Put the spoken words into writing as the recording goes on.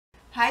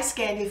Hi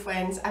Scandi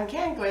friends, I'm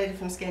Karen Grete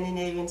from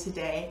Scandinavian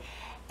Today,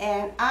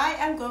 and I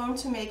am going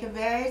to make a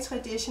very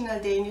traditional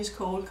Danish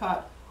cold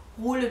cut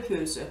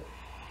Rullepolse.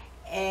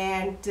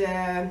 And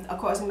of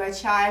course in my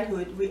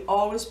childhood we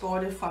always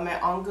bought it from my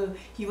uncle.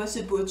 He was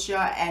a butcher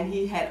and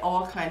he had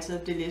all kinds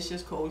of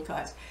delicious cold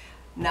cuts.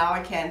 Now I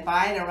can't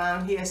buy it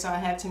around here, so I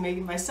have to make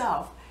it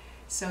myself.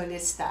 So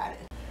let's start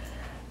it.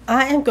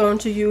 I am going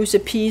to use a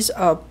piece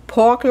of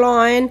pork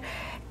loin,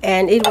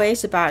 and it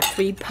weighs about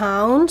 3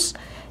 pounds.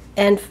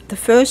 And the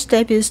first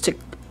step is to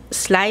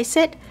slice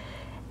it,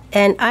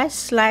 and I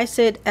slice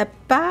it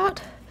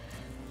about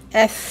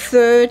a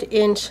 1/3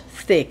 inch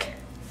thick.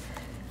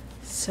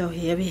 So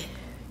here we,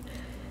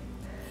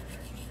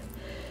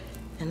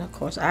 and of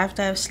course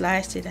after I've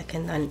sliced it I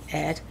can then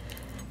add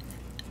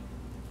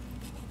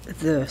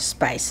the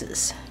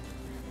spices.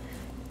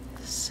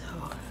 So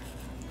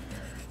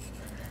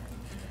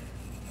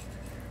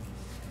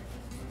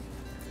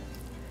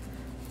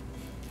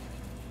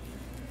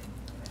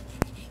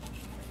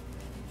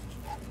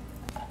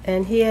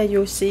and here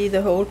you see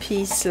the whole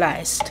piece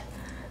sliced.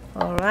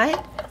 Alright,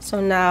 so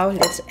now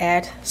let's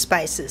add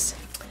spices.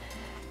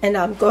 And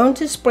I'm going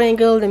to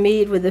sprinkle the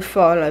meat with the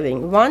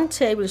following: 1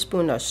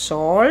 tablespoon of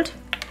salt,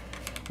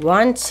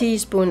 1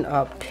 teaspoon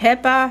of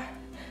pepper,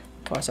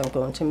 of course I'm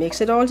going to mix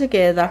it all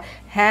together,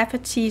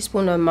 1/2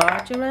 teaspoon of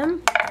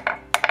marjoram,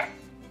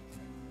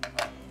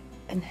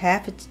 and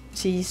 1/2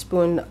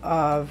 teaspoon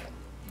of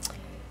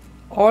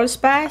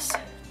allspice,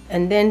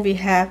 and then we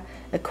have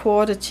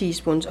 1/4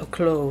 teaspoon of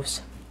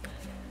cloves.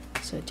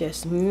 So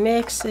just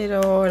mix it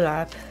all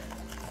up,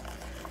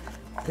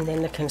 and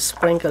then I can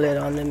sprinkle it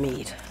on the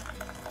meat.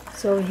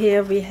 So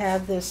here we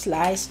have the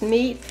sliced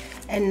meat,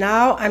 and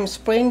now I'm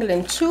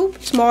sprinkling 2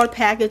 small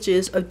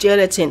packages of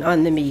gelatin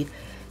on the meat.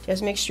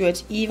 Just make sure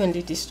it's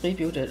evenly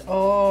distributed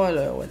all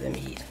over the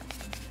meat.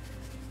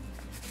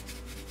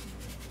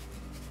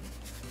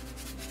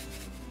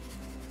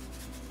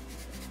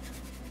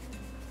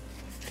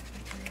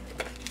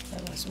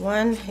 That was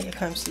one, here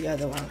comes the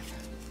other one.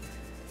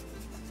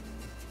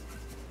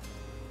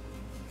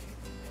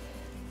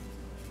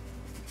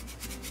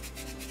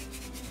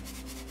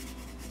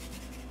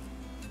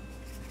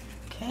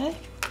 Okay,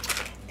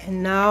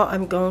 and now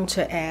I'm going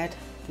to add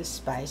the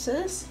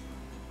spices.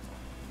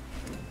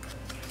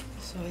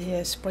 So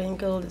here,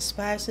 sprinkle the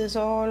spices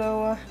all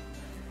over.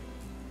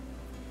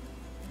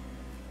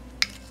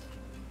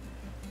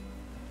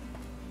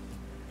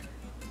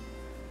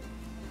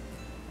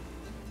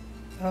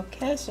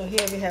 Okay, so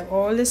here we have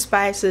all the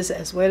spices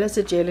as well as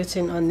the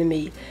gelatin on the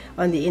meat,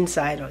 on the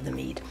inside of the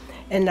meat.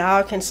 And now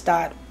I can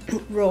start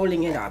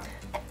rolling it up.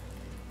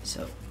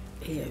 So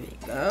here we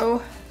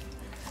go.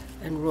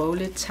 And roll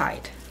it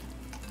tight.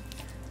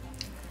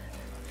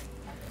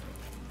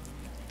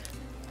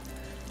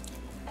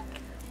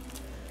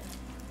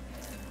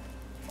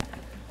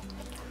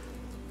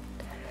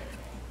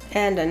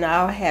 And I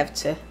now have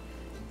to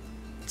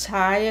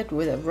tie it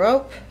with a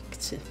rope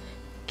to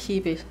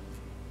keep it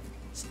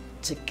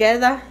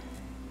together.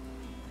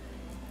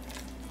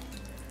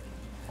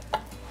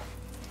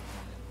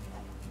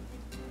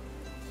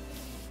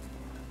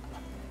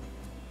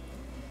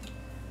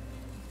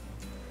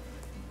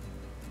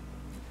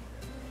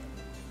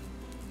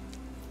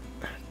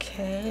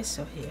 Okay,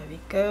 so here we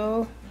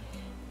go.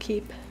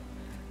 Keep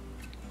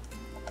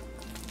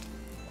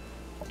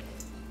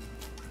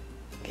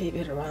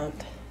it around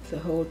the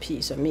whole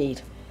piece of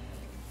meat.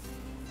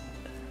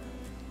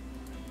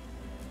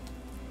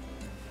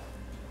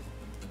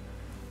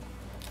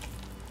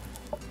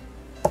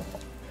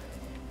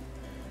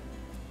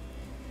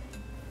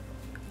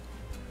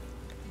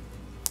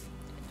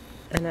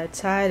 And I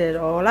tied it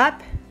all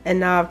up, and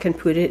now I can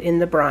put it in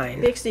the brine.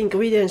 Mix the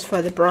ingredients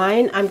for the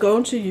brine. I'm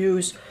going to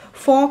use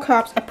 4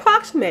 cups,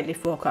 approximately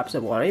 4 cups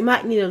of water. You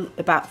might need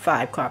about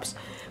 5 cups,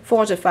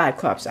 4 to 5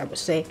 cups I would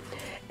say.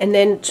 And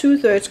then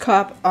 2/3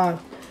 cup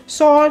of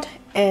salt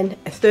and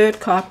 1/3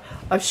 cup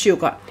of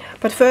sugar.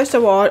 But first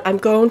of all, I'm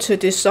going to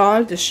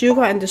dissolve the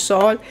sugar and the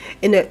salt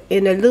in a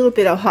little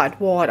bit of hot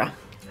water.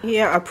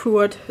 Here I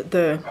poured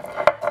the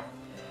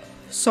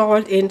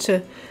salt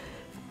into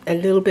a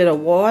little bit of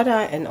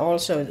water and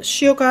also the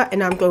sugar,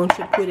 and I'm going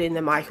to put it in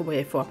the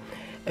microwave for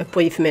a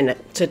brief minute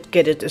to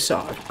get it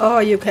dissolved.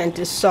 Or you can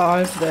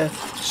dissolve the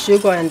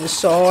sugar and the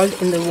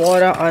salt in the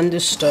water on the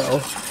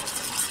stove.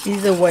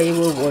 Either way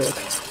will work.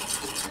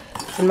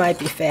 It might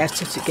be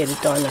faster to get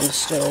it done on the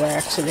stove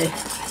actually.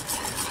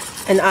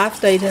 And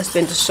after it has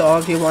been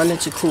dissolved, you want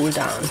it to cool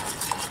down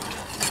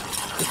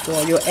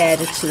before you add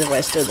it to the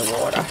rest of the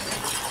water.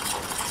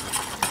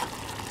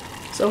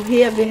 So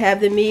here we have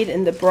the meat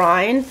in the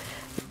brine.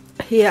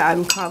 Here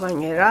I'm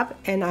covering it up,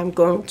 and I'm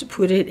going to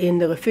put it in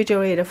the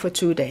refrigerator for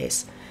 2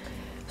 days.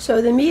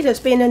 So the meat has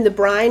been in the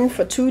brine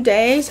for 2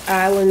 days.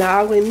 I will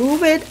now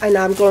remove it, and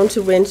I'm going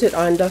to rinse it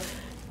under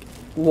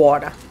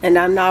water. And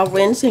I'm now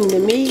rinsing the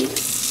meat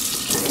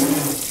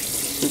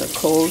in the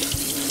cold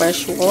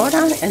fresh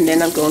water, and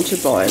then I'm going to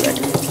boil it.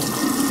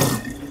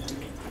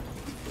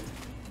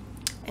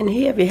 And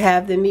here we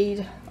have the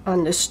meat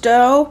on the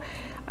stove.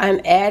 I'm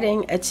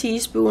adding a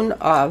teaspoon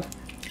of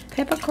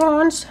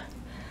peppercorns,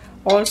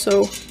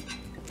 also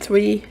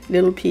 3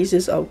 little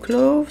pieces of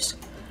cloves,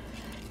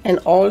 and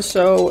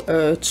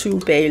also 2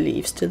 bay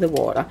leaves to the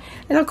water.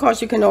 And of course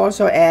you can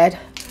also add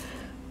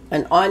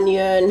an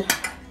onion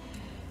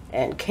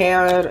and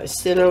carrot or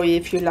celery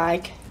if you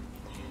like.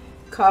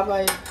 Cover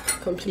it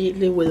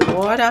completely with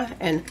water,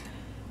 and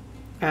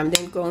I'm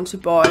then going to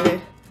boil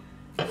it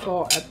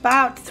for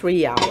about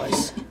 3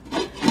 hours,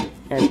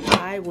 and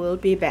I will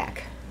be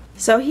back.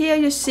 So here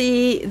you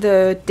see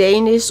the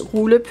Danish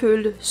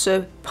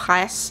Rullepolse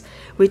press,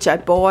 which I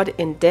bought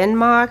in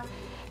Denmark,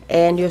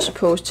 and you're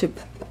supposed to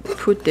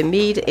put the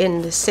meat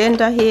in the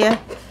center here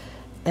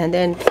and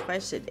then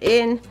press it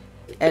in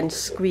and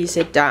squeeze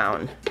it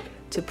down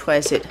to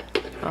press it.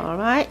 All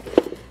right,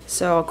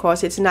 so of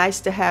course it's nice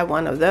to have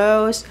one of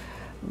those,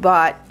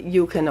 but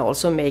you can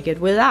also make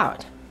it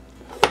without,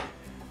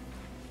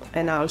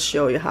 and I'll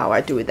show you how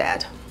I do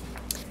that.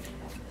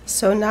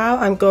 So now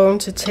I'm going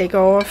to take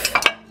off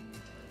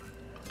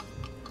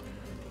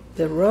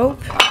the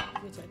rope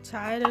which I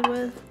tied it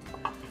with,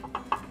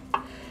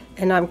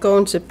 and I'm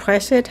going to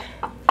press it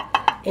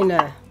in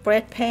a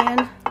bread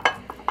pan.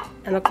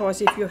 And of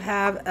course if you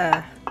have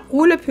a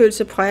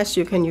Rullepølse press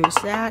you can use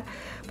that,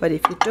 but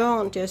if you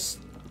don't, just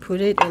put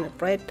it in a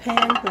bread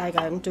pan like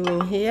I'm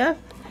doing here,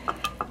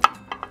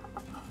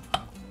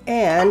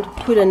 and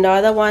put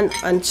another one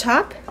on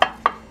top,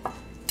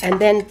 and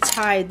then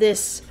tie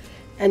this.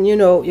 And you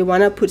know, you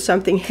want to put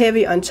something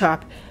heavy on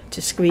top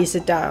to squeeze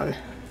it down.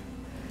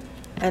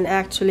 And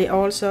actually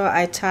also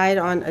I tied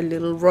on a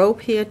little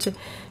rope here to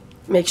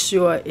make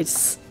sure it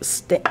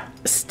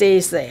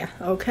stays there,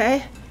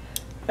 okay?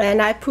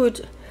 And I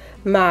put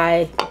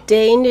my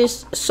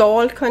Danish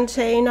salt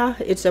container,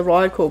 it's a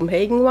Royal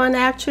Copenhagen one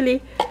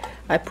actually.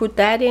 I put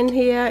that in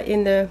here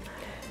in the,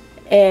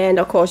 and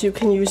of course you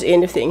can use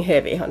anything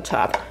heavy on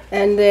top.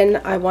 And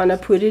then I want to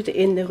put it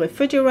in the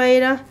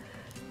refrigerator,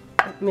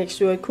 make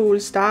sure it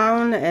cools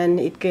down and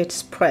it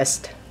gets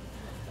pressed.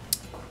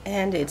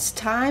 And it's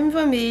time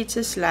for me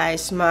to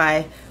slice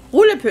my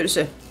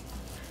Rullepølse.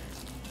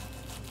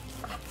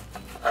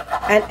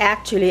 And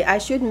actually I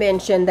should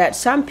mention that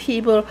some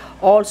people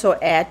also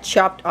add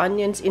chopped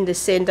onions in the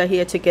center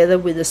here together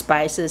with the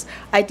spices.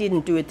 I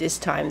didn't do it this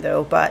time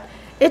though, but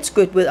it's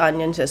good with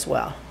onions as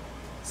well.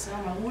 So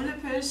my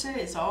Rullepølse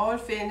is all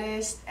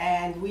finished,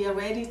 and we are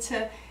ready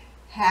to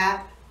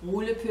have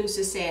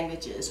Rullepølse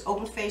sandwiches,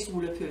 open-faced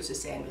Rullepølse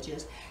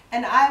sandwiches.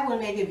 And I will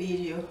make a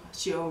video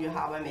showing you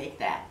how I make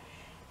that.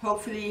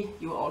 Hopefully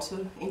you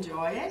also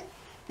enjoy it.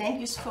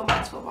 Thank you so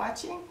much for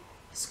watching.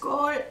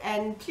 Skål,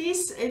 and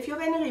please, if you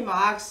have any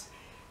remarks,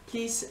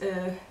 please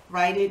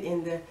write it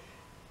in the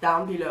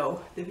down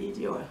below the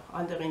video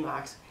on the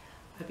remarks.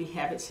 I'll be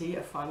happy to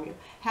hear from you.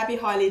 Happy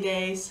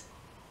holidays.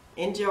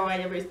 Enjoy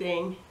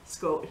everything.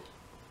 Skål.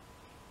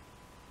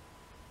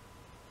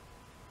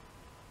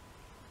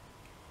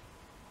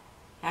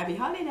 Happy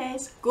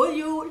holidays. God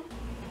jul.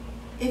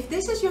 If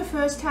this is your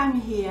first time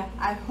here,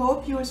 I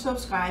hope you will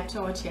subscribe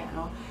to our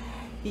channel,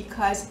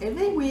 because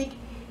every week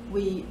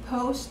we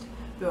post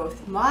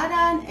both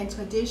modern and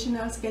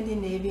traditional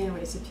Scandinavian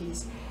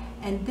recipes,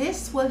 and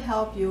this will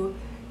help you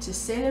to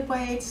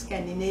celebrate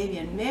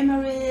Scandinavian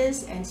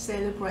memories and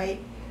celebrate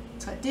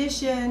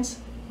traditions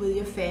with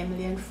your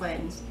family and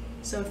friends.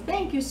 So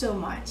thank you so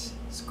much.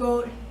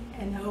 Skål,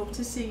 and hope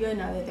to see you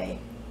another day.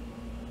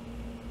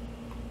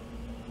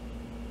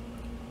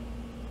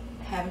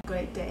 Have a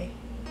great day.